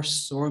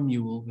horse or a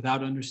mule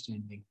without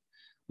understanding,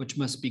 which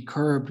must be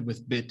curbed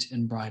with bit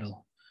and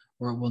bridle,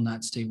 or it will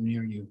not stay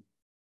near you.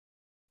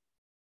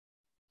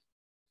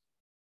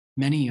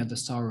 Many are the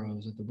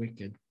sorrows of the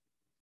wicked,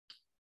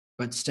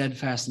 but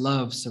steadfast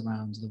love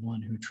surrounds the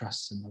one who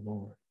trusts in the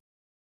Lord.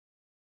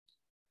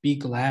 Be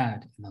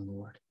glad in the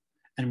Lord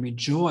and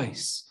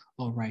rejoice,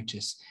 O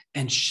righteous,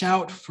 and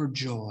shout for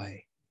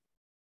joy,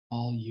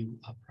 all you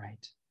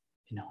upright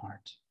in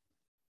heart.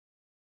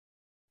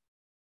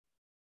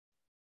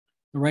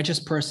 The righteous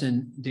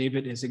person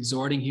David is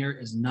exhorting here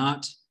is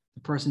not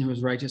the person who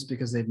is righteous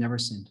because they've never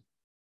sinned.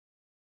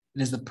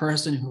 It is the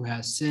person who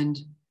has sinned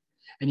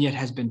and yet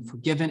has been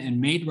forgiven and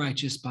made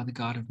righteous by the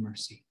God of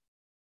mercy.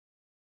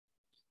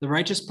 The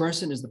righteous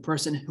person is the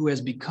person who has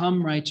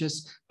become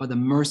righteous by the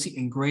mercy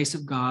and grace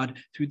of God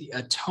through the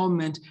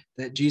atonement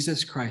that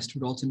Jesus Christ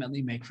would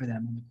ultimately make for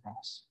them on the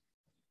cross.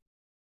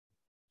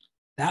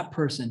 That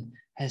person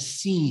has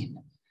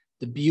seen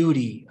the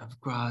beauty of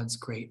God's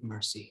great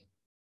mercy.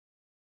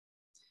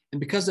 And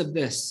because of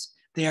this,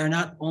 they are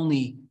not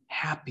only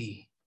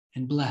happy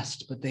and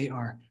blessed, but they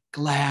are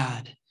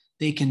glad.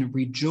 They can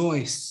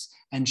rejoice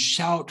and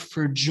shout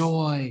for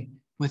joy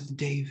with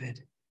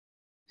David,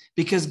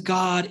 because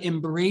God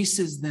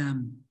embraces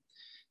them,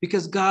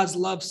 because God's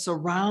love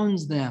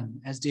surrounds them,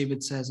 as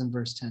David says in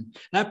verse 10.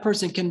 That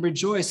person can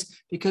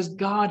rejoice because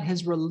God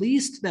has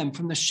released them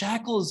from the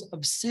shackles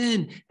of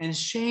sin and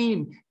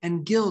shame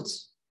and guilt.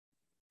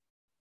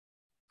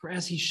 For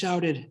as he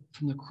shouted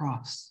from the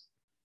cross,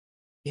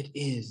 it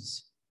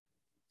is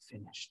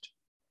finished.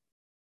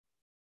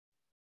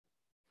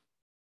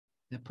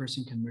 That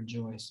person can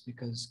rejoice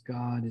because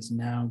God is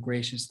now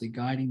graciously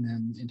guiding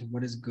them into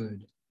what is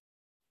good.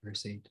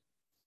 Verse 8.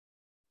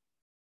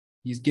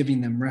 He's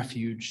giving them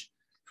refuge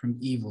from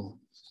evil.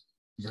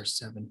 Verse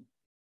 7.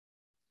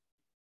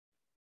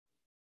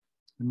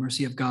 The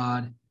mercy of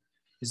God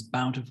is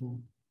bountiful,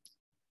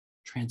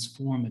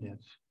 transformative,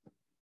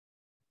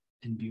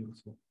 and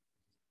beautiful.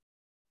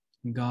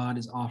 And God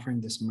is offering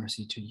this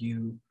mercy to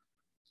you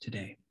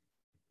today.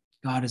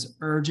 God is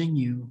urging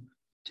you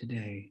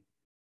today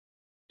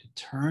to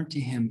turn to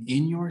him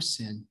in your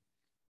sin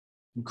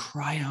and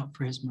cry out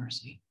for his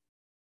mercy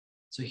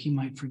so he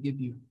might forgive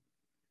you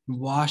and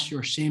wash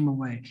your shame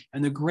away.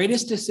 And the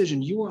greatest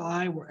decision you or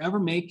I will ever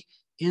make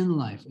in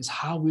life is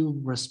how we will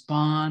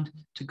respond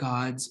to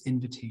God's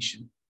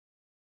invitation.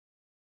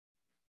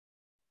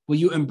 Will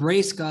you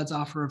embrace God's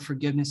offer of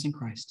forgiveness in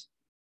Christ?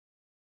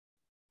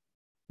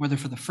 Whether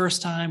for the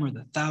first time or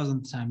the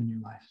 1,000th time in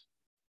your life?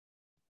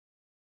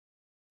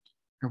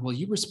 Or will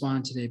you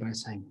respond today by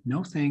saying,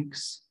 no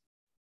thanks,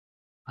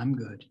 I'm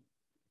good,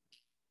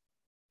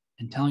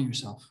 and telling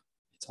yourself,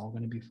 it's all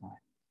going to be fine.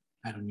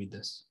 I don't need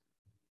this.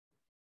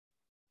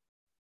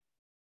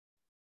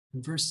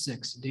 In verse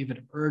 6,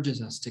 David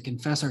urges us to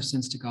confess our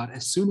sins to God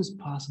as soon as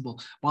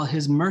possible while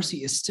his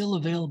mercy is still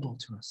available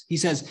to us. He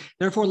says,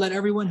 therefore, let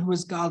everyone who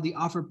is godly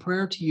offer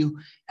prayer to you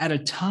at a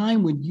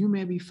time when you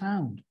may be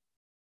found.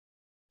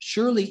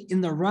 Surely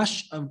in the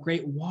rush of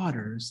great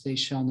waters, they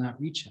shall not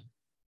reach him.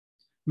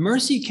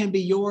 Mercy can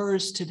be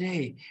yours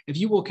today if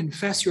you will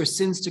confess your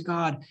sins to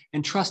God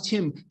and trust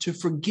him to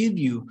forgive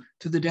you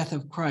through the death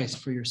of Christ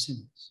for your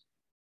sins.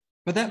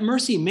 But that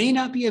mercy may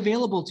not be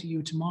available to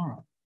you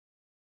tomorrow.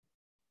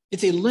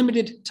 It's a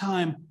limited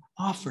time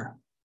offer.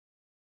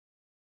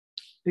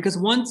 Because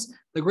once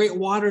the great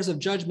waters of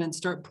judgment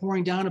start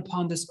pouring down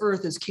upon this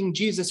earth as King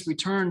Jesus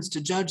returns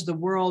to judge the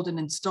world and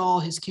install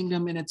his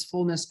kingdom in its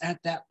fullness, at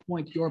that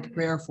point, your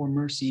prayer for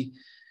mercy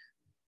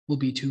will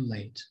be too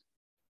late.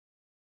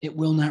 It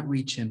will not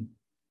reach him.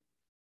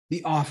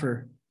 The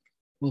offer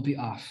will be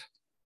off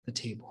the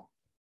table.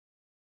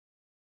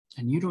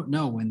 And you don't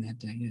know when that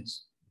day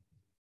is.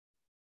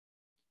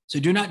 So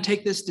do not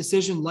take this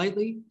decision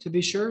lightly, to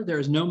be sure. There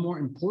is no more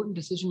important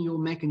decision you will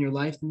make in your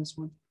life than this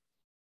one.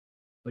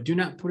 But do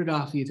not put it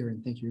off either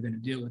and think you're going to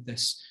deal with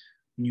this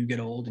when you get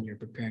old and you're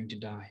preparing to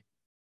die.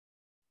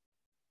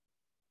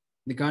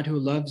 The God who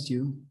loves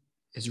you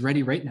is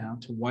ready right now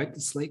to wipe the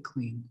slate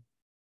clean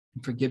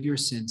and forgive your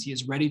sins. He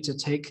is ready to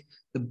take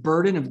the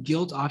burden of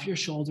guilt off your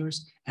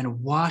shoulders and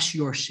wash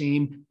your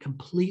shame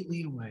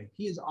completely away.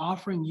 He is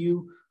offering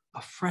you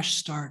a fresh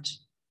start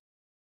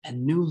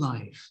and new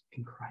life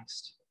in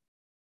Christ.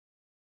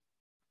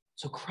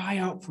 So cry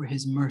out for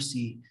his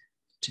mercy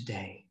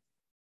today.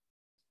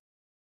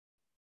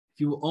 If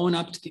you will own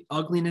up to the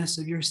ugliness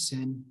of your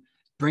sin,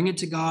 bring it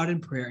to God in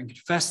prayer and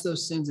confess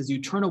those sins as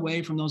you turn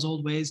away from those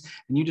old ways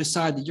and you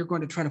decide that you're going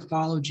to try to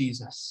follow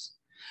Jesus.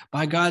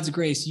 By God's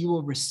grace, you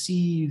will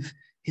receive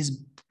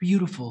his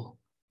beautiful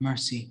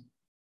mercy.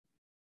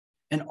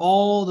 And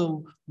all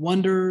the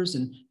wonders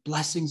and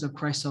blessings of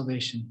Christ's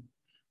salvation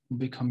will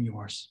become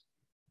yours.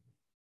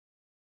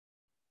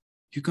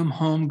 If you come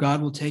home,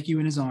 God will take you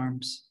in his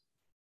arms.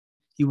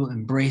 He will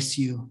embrace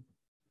you.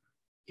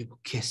 He will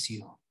kiss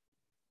you.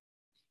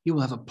 He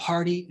will have a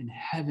party in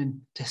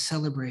heaven to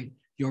celebrate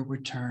your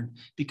return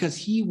because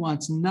he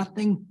wants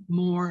nothing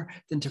more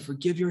than to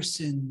forgive your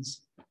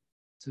sins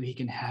so he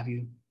can have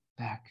you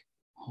back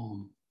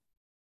home.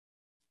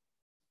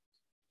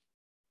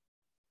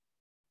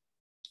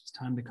 It's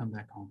time to come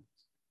back home.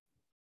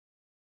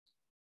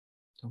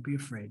 Don't be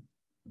afraid.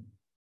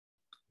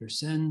 Your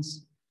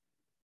sins,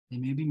 they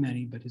may be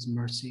many, but his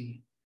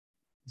mercy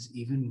is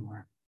even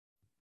more.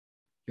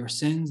 Your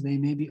sins, they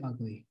may be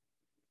ugly,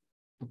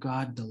 but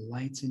God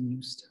delights in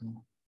you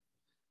still.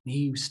 And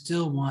he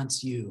still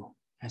wants you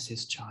as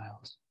his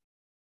child.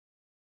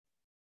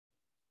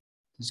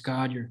 This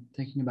God you're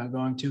thinking about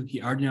going to,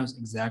 he already knows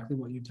exactly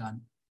what you've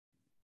done.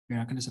 You're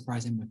not going to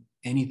surprise him with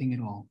anything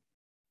at all.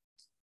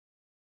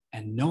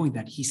 And knowing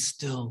that he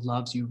still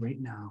loves you right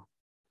now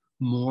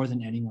more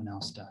than anyone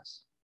else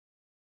does.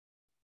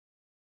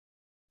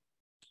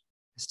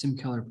 As Tim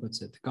Keller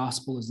puts it, the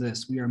gospel is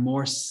this: we are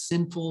more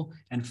sinful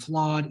and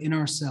flawed in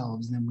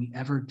ourselves than we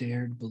ever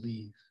dared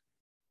believe.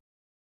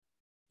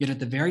 Yet at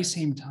the very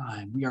same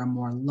time, we are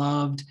more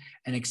loved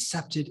and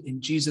accepted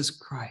in Jesus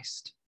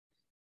Christ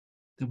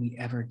than we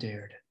ever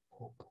dared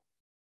hope.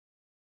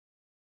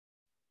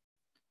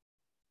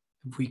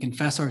 If we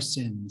confess our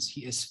sins,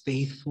 he is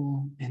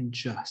faithful and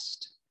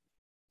just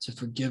to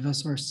forgive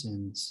us our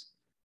sins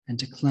and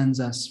to cleanse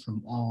us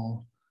from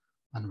all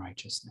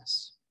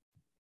unrighteousness.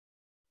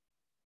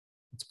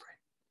 Let's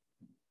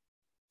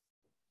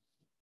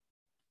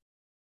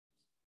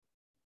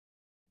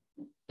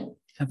pray.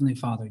 Heavenly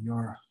Father,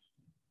 your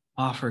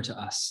offer to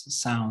us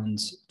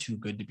sounds too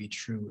good to be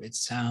true. It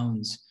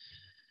sounds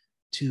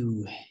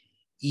too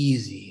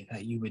easy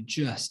that you would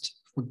just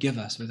forgive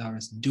us without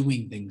us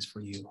doing things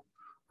for you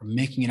or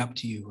making it up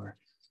to you or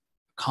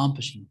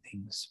accomplishing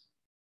things.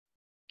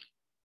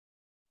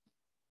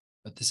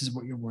 But this is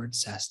what your word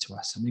says to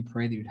us, and we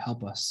pray that you'd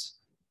help us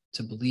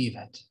to believe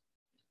it.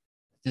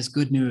 This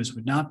good news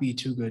would not be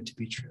too good to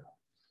be true,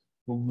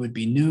 but would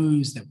be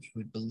news that we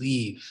would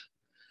believe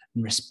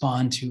and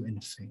respond to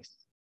in faith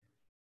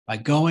by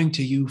going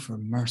to you for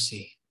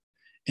mercy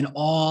in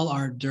all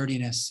our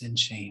dirtiness and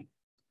shame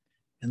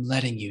and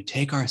letting you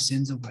take our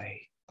sins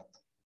away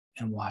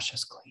and wash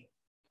us clean.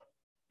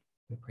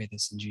 We pray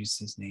this in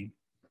Jesus' name.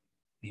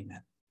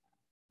 Amen.